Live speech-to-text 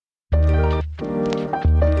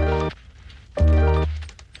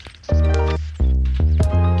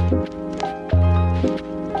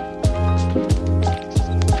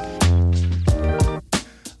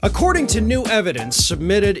According to new evidence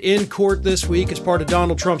submitted in court this week as part of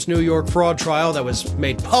Donald Trump's New York fraud trial that was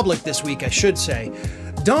made public this week, I should say,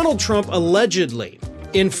 Donald Trump allegedly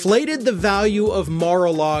inflated the value of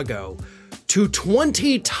Mar-a-Lago to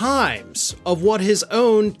 20 times of what his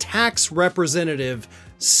own tax representative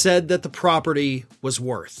said that the property was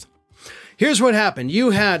worth. Here's what happened. You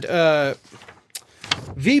had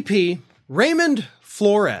VP Raymond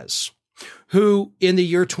Flores, who in the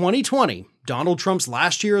year 2020, Donald Trump's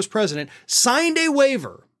last year as president, signed a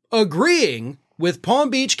waiver agreeing with Palm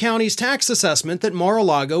Beach County's tax assessment that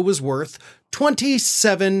Mar-a-Lago was worth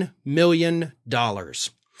 $27 million.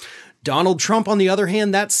 Donald Trump, on the other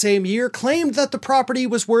hand, that same year claimed that the property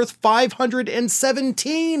was worth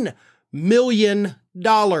 $517 million.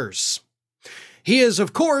 He has,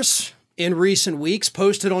 of course, in recent weeks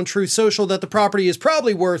posted on Truth Social that the property is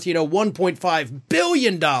probably worth, $1.5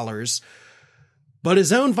 billion. But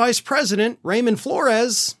his own vice president, Raymond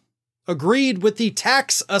Flores, agreed with the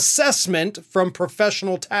tax assessment from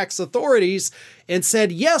professional tax authorities and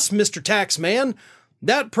said, yes, Mr. Taxman,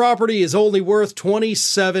 that property is only worth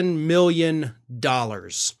 $27 million.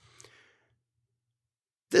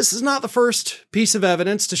 This is not the first piece of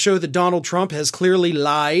evidence to show that Donald Trump has clearly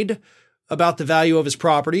lied about the value of his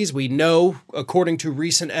properties. We know, according to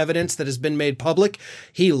recent evidence that has been made public,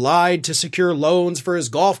 he lied to secure loans for his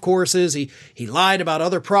golf courses. He lied about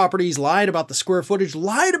other properties, lied about the square footage,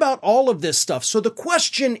 lied about all of this stuff. So the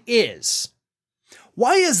question is,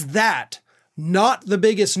 why is that not the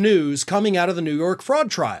biggest news coming out of the New York fraud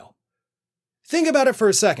trial? Think about it for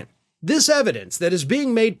a second. This evidence that is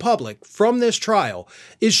being made public from this trial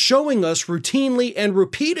is showing us routinely and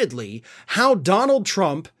repeatedly how Donald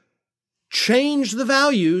Trump changed the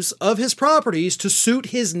values of his properties to suit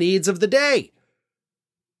his needs of the day.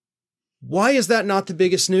 Why is that not the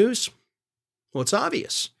biggest news? Well, it's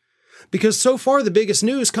obvious. Because so far the biggest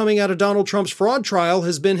news coming out of Donald Trump's fraud trial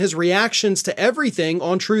has been his reactions to everything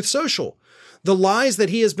on Truth Social. The lies that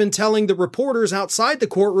he has been telling the reporters outside the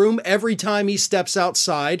courtroom every time he steps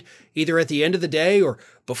outside, either at the end of the day or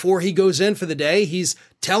before he goes in for the day. He's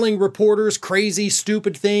telling reporters crazy,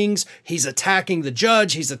 stupid things. He's attacking the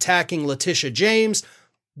judge. He's attacking Letitia James.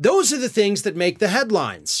 Those are the things that make the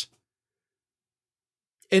headlines.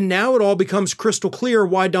 And now it all becomes crystal clear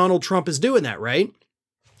why Donald Trump is doing that, right?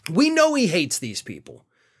 We know he hates these people.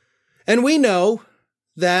 And we know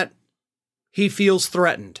that he feels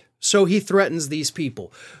threatened. So he threatens these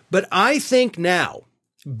people. But I think now,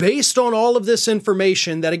 based on all of this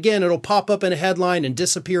information that, again, it'll pop up in a headline and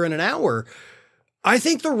disappear in an hour, I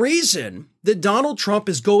think the reason that Donald Trump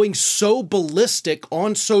is going so ballistic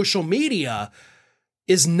on social media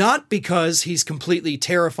is not because he's completely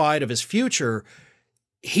terrified of his future.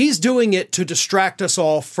 He's doing it to distract us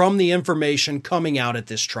all from the information coming out at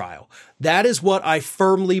this trial. That is what I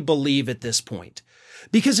firmly believe at this point.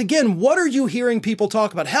 Because again, what are you hearing people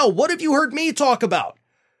talk about? Hell, what have you heard me talk about?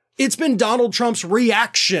 It's been Donald Trump's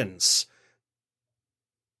reactions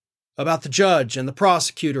about the judge and the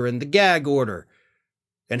prosecutor and the gag order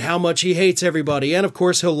and how much he hates everybody. And of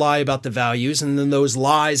course, he'll lie about the values, and then those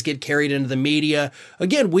lies get carried into the media.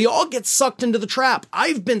 Again, we all get sucked into the trap.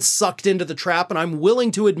 I've been sucked into the trap, and I'm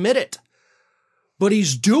willing to admit it. But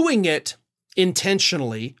he's doing it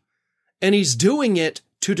intentionally, and he's doing it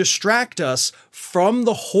to distract us from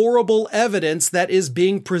the horrible evidence that is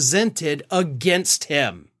being presented against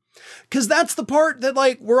him. Because that's the part that,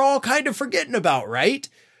 we're all kind of forgetting about, right?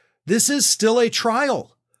 This is still a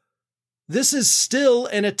trial. This is still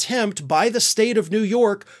an attempt by the state of New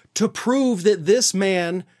York to prove that this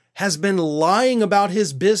man has been lying about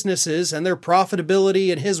his businesses and their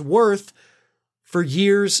profitability and his worth for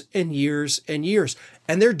years and years and years.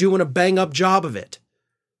 And they're doing a bang-up job of it.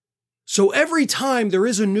 So every time there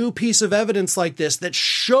is a new piece of evidence like this that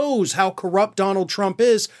shows how corrupt Donald Trump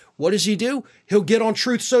is, what does he do? He'll get on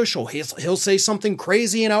Truth Social. He'll say something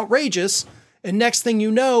crazy and outrageous. And next thing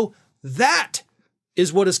you know, that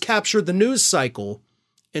is what has captured the news cycle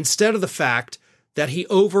instead of the fact that he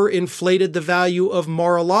overinflated the value of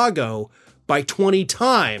Mar-a-Lago by 20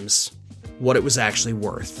 times what it was actually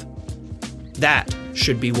worth. That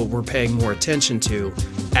should be what we're paying more attention to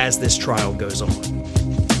as this trial goes on.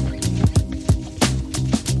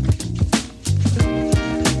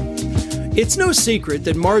 It's no secret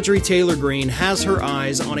that Marjorie Taylor Greene has her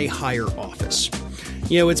eyes on a higher office.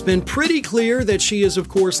 It's been pretty clear that she is, of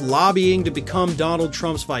course, lobbying to become Donald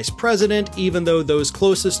Trump's vice president, even though those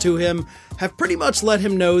closest to him have pretty much let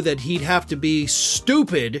him know that he'd have to be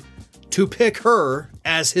stupid to pick her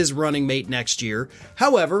as his running mate next year.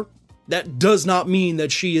 However, that does not mean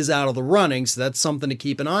that she is out of the running, so that's something to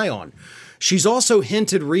keep an eye on. She's also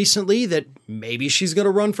hinted recently that maybe she's going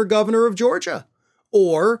to run for governor of Georgia,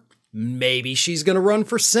 or maybe she's going to run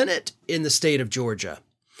for Senate in the state of Georgia.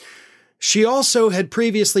 She also had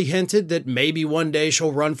previously hinted that maybe one day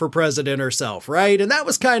she'll run for president herself, right? And that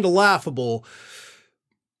was kind of laughable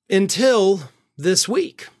until this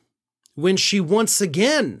week, when she once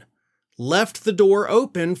again left the door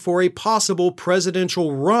open for a possible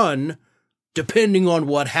presidential run, depending on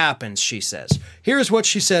what happens, she says. Here's what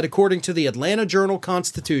she said, according to the Atlanta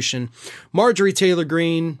Journal-Constitution. Marjorie Taylor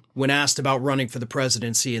Greene, when asked about running for the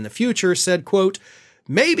presidency in the future, said, quote,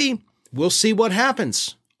 "Maybe we'll see what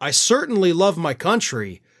happens. I certainly love my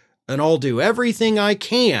country, and I'll do everything I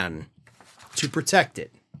can to protect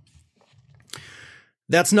it."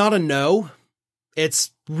 That's not a no.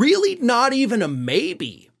 It's really not even a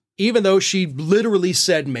maybe, even though she literally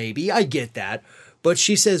said maybe. I get that. But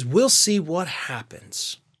she says, we'll see what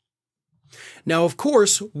happens. Now, of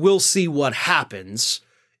course, we'll see what happens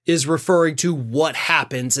is referring to what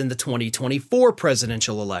happens in the 2024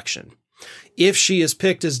 presidential election. If she is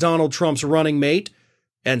picked as Donald Trump's running mate,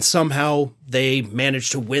 and somehow they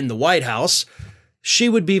manage to win the White House, she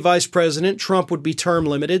would be vice president, Trump would be term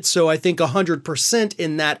limited, so I think 100%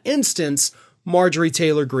 in that instance, Marjorie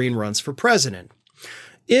Taylor Greene runs for president.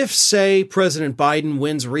 If, say, President Biden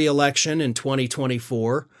wins re-election in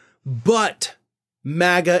 2024, but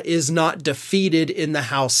MAGA is not defeated in the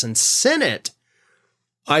House and Senate,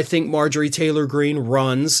 I think Marjorie Taylor Greene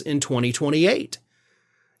runs in 2028.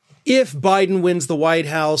 If Biden wins the White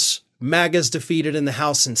House, MAGA's defeated in the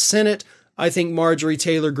House and Senate, I think Marjorie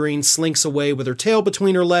Taylor Greene slinks away with her tail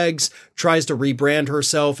between her legs, tries to rebrand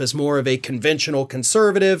herself as more of a conventional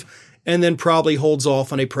conservative, and then probably holds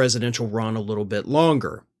off on a presidential run a little bit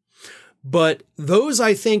longer. But those,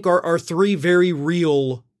 I think, are three very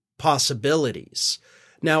real possibilities.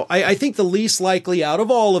 Now, I think the least likely out of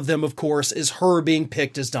all of them, of course, is her being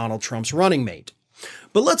picked as Donald Trump's running mate.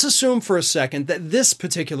 But let's assume for a second that this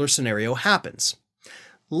particular scenario happens.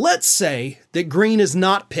 Let's say that Greene is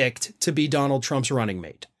not picked to be Donald Trump's running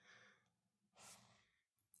mate.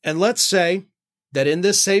 And let's say that in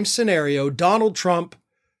this same scenario, Donald Trump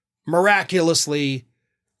miraculously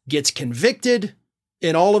gets convicted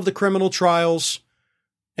in all of the criminal trials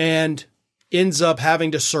and ends up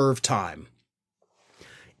having to serve time.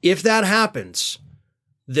 If that happens,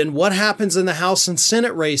 then what happens in the House and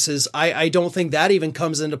Senate races, I don't think that even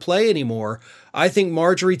comes into play anymore. I think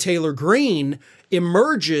Marjorie Taylor Greene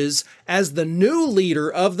emerges as the new leader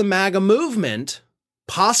of the MAGA movement,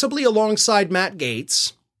 possibly alongside Matt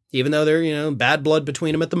Gaetz, even though they're, bad blood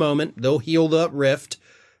between them at the moment. They'll heal the rift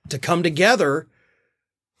to come together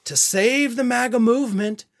to save the MAGA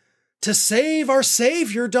movement, to save our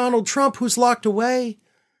savior, Donald Trump, who's locked away.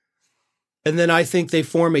 And then I think they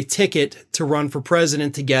form a ticket to run for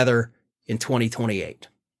president together in 2028.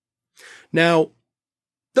 Now,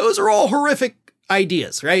 those are all horrific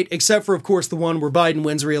ideas, right? Except for, of course, the one where Biden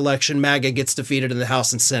wins re-election, MAGA gets defeated in the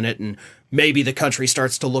House and Senate, and maybe the country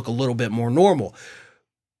starts to look a little bit more normal.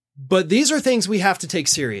 But these are things we have to take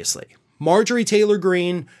seriously. Marjorie Taylor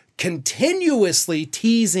Greene continuously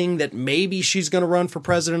teasing that maybe she's going to run for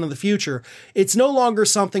president of the future. It's no longer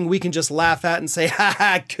something we can just laugh at and say,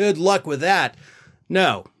 good luck with that.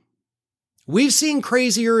 No. We've seen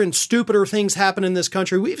crazier and stupider things happen in this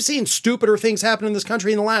country. We've seen stupider things happen in this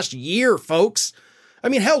country in the last year, folks. I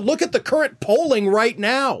mean, hell, look at the current polling right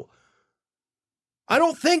now. I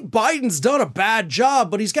don't think Biden's done a bad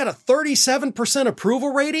job, but he's got a 37%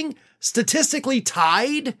 approval rating, statistically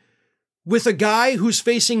tied with a guy who's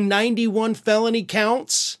facing 91 felony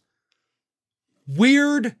counts.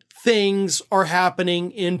 Weird things are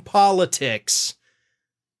happening in politics.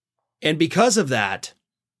 And because of that,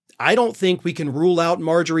 I don't think we can rule out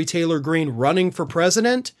Marjorie Taylor Greene running for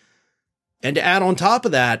president. And to add on top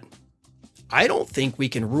of that, I don't think we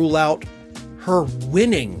can rule out her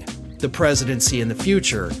winning the presidency in the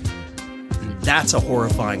future. And that's a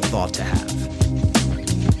horrifying thought to have.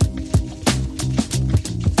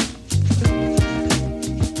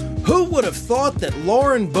 Who would have thought that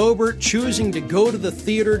Lauren Boebert choosing to go to the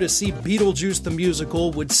theater to see Beetlejuice the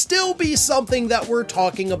musical would still be something that we're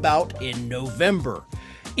talking about in November?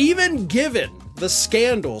 Even given the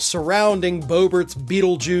scandal surrounding Boebert's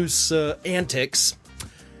Beetlejuice antics,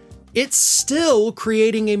 it's still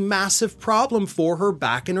creating a massive problem for her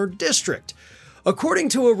back in her district. According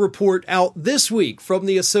to a report out this week from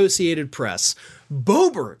the Associated Press,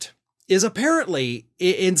 Boebert is apparently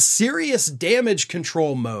in serious damage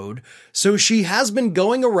control mode, so she has been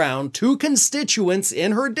going around to constituents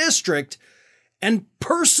in her district and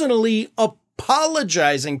personally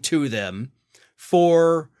apologizing to them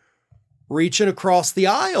for reaching across the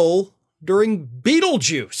aisle during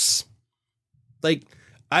Beetlejuice. Like,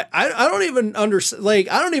 I don't even understand. Like,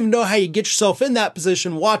 I don't even know how you get yourself in that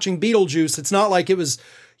position watching Beetlejuice. It's not like it was,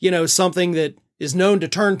 something that is known to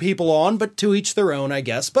turn people on, but to each their own, I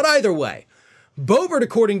guess. But either way, Boebert,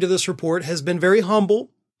 according to this report, has been very humble,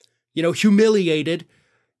 humiliated,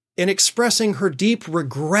 in expressing her deep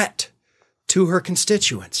regret to her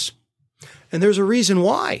constituents. And there's a reason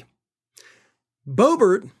why.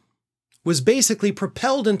 Boebert was basically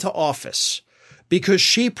propelled into office because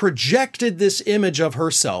she projected this image of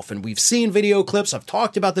herself. And we've seen video clips, I've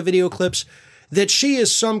talked about the video clips, that she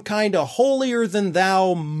is some kind of holier than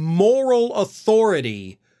thou moral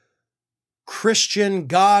authority, Christian,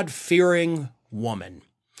 God-fearing woman.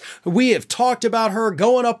 We have talked about her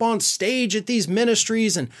going up on stage at these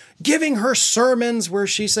ministries and giving her sermons where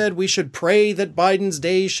she said we should pray that Biden's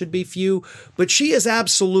days should be few, but she has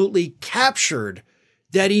absolutely captured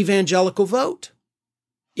that evangelical vote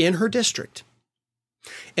in her district.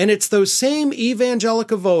 And it's those same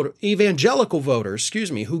evangelical voters,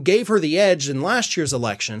 who gave her the edge in last year's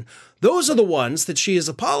election. Those are the ones that she is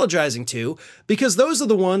apologizing to, because those are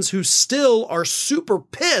the ones who still are super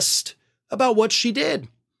pissed about what she did.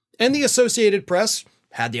 And the Associated Press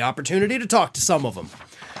had the opportunity to talk to some of them.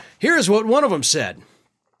 Here's what one of them said.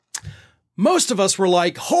 Most of us were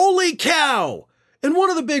like, holy cow! And one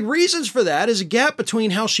of the big reasons for that is a gap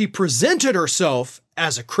between how she presented herself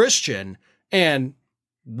as a Christian and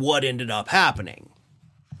what ended up happening.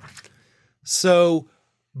 So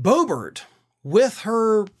Boebert, with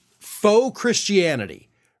her faux Christianity,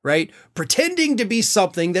 right, pretending to be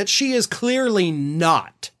something that she is clearly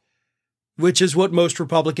not, which is what most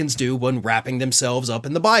Republicans do when wrapping themselves up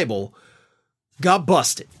in the Bible, got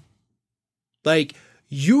busted. Like,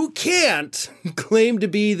 you can't claim to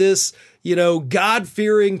be this,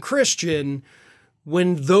 God-fearing Christian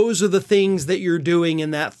when those are the things that you're doing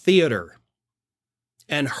in that theater.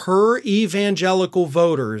 And her evangelical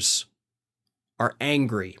voters are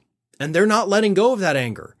angry, and they're not letting go of that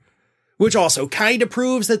anger, which also kind of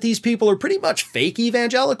proves that these people are pretty much fake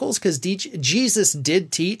evangelicals, because Jesus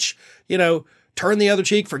did teach, turn the other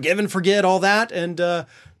cheek, forgive and forget, all that. And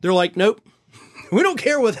they're like, nope, we don't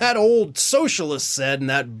care what that old socialist said in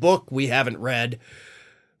that book we haven't read.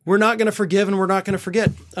 We're not going to forgive and we're not going to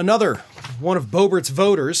forget. Another one of Boebert's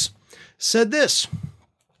voters said this.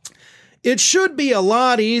 It should be a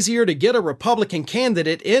lot easier to get a Republican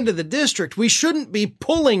candidate into the district. We shouldn't be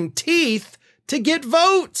pulling teeth to get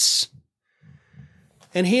votes.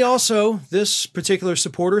 And he also, this particular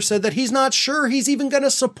supporter, said that he's not sure he's even going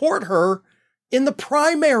to support her in the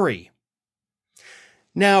primary.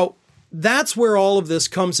 Now, that's where all of this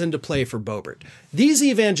comes into play for Boebert. These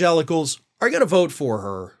evangelicals are going to vote for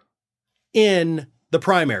her in the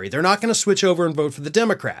primary. They're not going to switch over and vote for the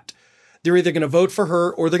Democrat. They're either going to vote for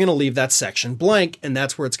her or they're going to leave that section blank, and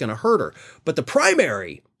that's where it's going to hurt her. But the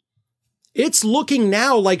primary, it's looking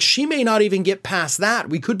now like she may not even get past that.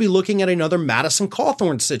 We could be looking at another Madison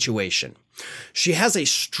Cawthorn situation. She has a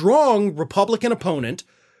strong Republican opponent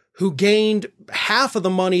who gained half of the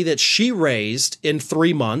money that she raised in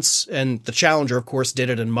 3 months, and the challenger, of course, did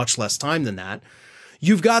it in much less time than that.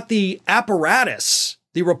 You've got the apparatus,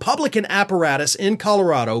 the Republican apparatus in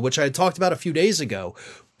Colorado, which I had talked about a few days ago,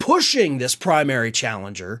 pushing this primary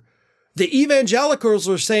challenger. The evangelicals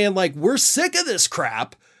are saying, like, we're sick of this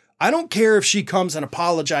crap. I don't care if she comes and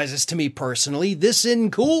apologizes to me personally. This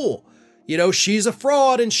isn't cool. She's a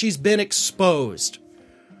fraud and she's been exposed.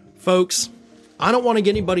 Folks, I don't want to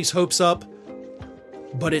get anybody's hopes up,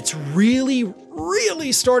 but it's really,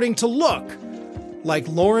 really starting to look like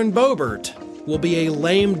Lauren Boebert will be a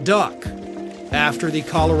lame duck after the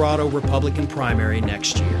Colorado Republican primary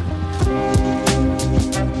next year.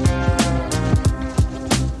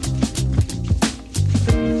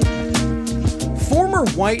 Former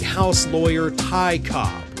White House lawyer Ty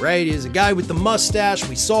Cobb, right? He's a guy with the mustache.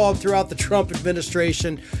 We saw him throughout the Trump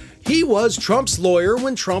administration. He was Trump's lawyer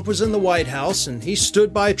when Trump was in the White House, and he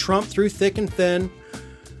stood by Trump through thick and thin.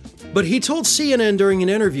 But he told CNN during an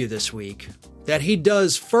interview this week that he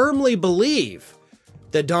does firmly believe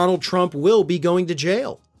that Donald Trump will be going to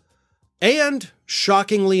jail. And,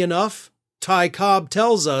 shockingly enough, Ty Cobb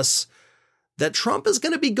tells us that Trump is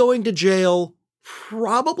going to be going to jail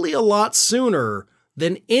probably a lot sooner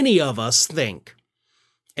than any of us think.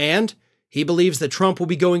 And he believes that Trump will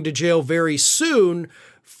be going to jail very soon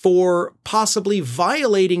for possibly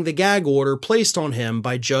violating the gag order placed on him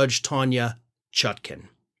by Judge Tanya Chutkan.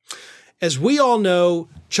 As we all know,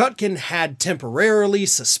 Chutkan had temporarily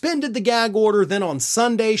suspended the gag order. Then on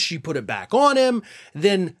Sunday, she put it back on him.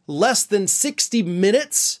 Then less than 60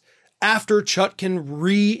 minutes after Chutkan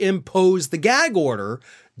reimposed the gag order,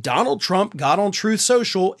 Donald Trump got on Truth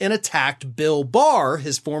Social and attacked Bill Barr,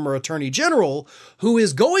 his former attorney general, who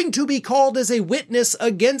is going to be called as a witness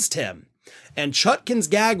against him. And Chutkan's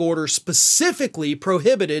gag order specifically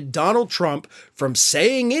prohibited Donald Trump from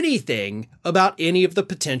saying anything about any of the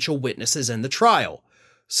potential witnesses in the trial.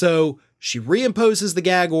 So she reimposes the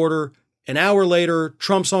gag order. An hour later,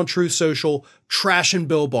 Trump's on Truth Social, trashing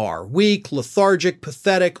Bill Barr. Weak, lethargic,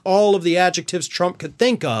 pathetic, all of the adjectives Trump could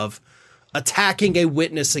think of, attacking a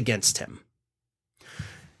witness against him.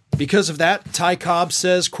 Because of that, Ty Cobb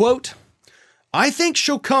says, quote, "I think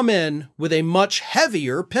she'll come in with a much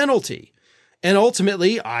heavier penalty. And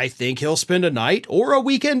ultimately, I think he'll spend a night or a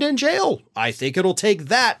weekend in jail. I think it'll take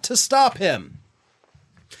that to stop him."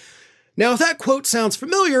 Now, if that quote sounds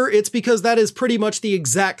familiar, it's because that is pretty much the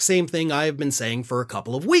exact same thing I have been saying for a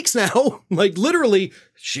couple of weeks now. Like, literally,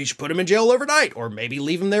 she should put him in jail overnight, or maybe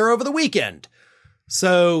leave him there over the weekend.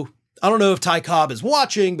 So, I don't know if Ty Cobb is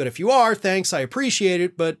watching, but if you are, thanks, I appreciate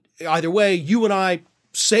it. But either way, you and I,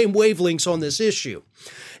 same wavelengths on this issue.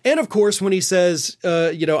 And of course, when he says,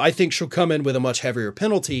 I think she'll come in with a much heavier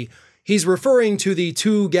penalty, he's referring to the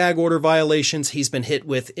 2 gag order violations he's been hit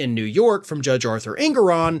with in New York from Judge Arthur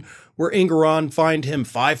Engoron, where Engoron fined him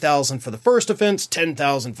 $5,000 for the first offense,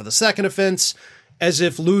 $10,000 for the second offense, as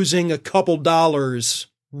if losing a couple dollars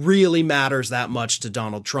really matters that much to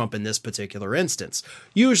Donald Trump in this particular instance.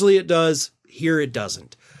 Usually it does, here it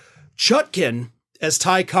doesn't. Chutkan, as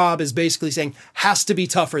Ty Cobb is basically saying, has to be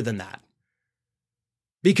tougher than that.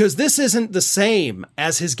 Because this isn't the same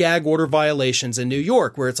as his gag order violations in New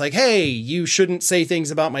York, where it's like, hey, you shouldn't say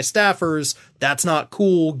things about my staffers. That's not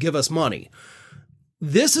cool. Give us money.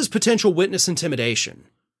 This is potential witness intimidation.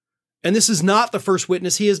 And this is not the first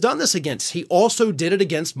witness he has done this against. He also did it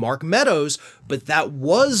against Mark Meadows, but that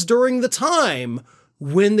was during the time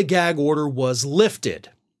when the gag order was lifted.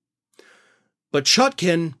 But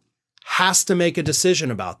Chutkan has to make a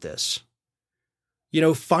decision about this.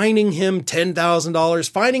 Fining him $10,000,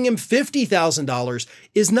 fining him $50,000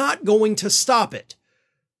 is not going to stop it.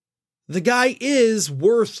 The guy is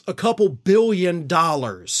worth a couple $2 billion.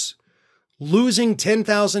 Losing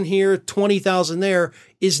 $10,000 here, $20,000 there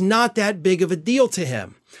is not that big of a deal to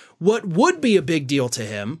him. What would be a big deal to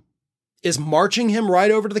him is marching him right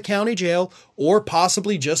over to the county jail, or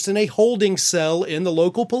possibly just in a holding cell in the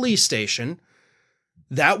local police station.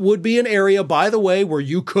 That would be an area, by the way, where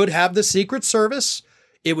you could have the Secret Service.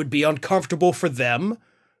 It would be uncomfortable for them,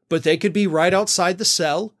 but they could be right outside the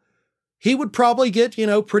cell. He would probably get,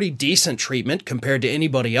 pretty decent treatment compared to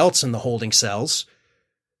anybody else in the holding cells.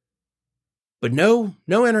 But no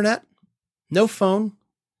internet, no phone.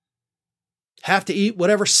 Have to eat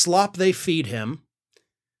whatever slop they feed him.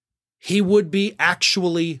 He would be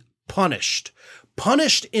actually punished.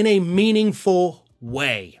 Punished in a meaningful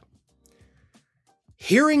way.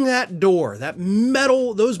 Hearing that door,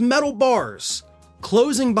 those metal bars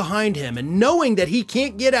closing behind him and knowing that he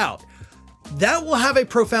can't get out, that will have a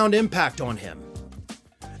profound impact on him.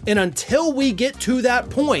 And until we get to that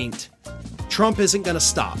point, Trump isn't going to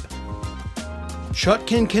stop.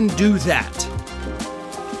 Chutkan can do that.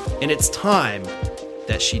 And it's time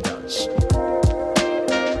that she does.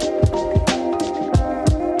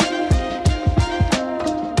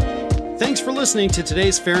 Thanks for listening to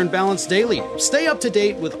today's Fair and Balanced Daily. Stay up to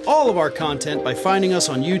date with all of our content by finding us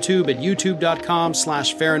on YouTube at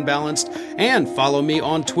youtube.com/fairandbalanced, and follow me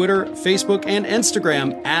on Twitter, Facebook, and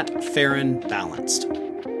Instagram at Fair and Balanced.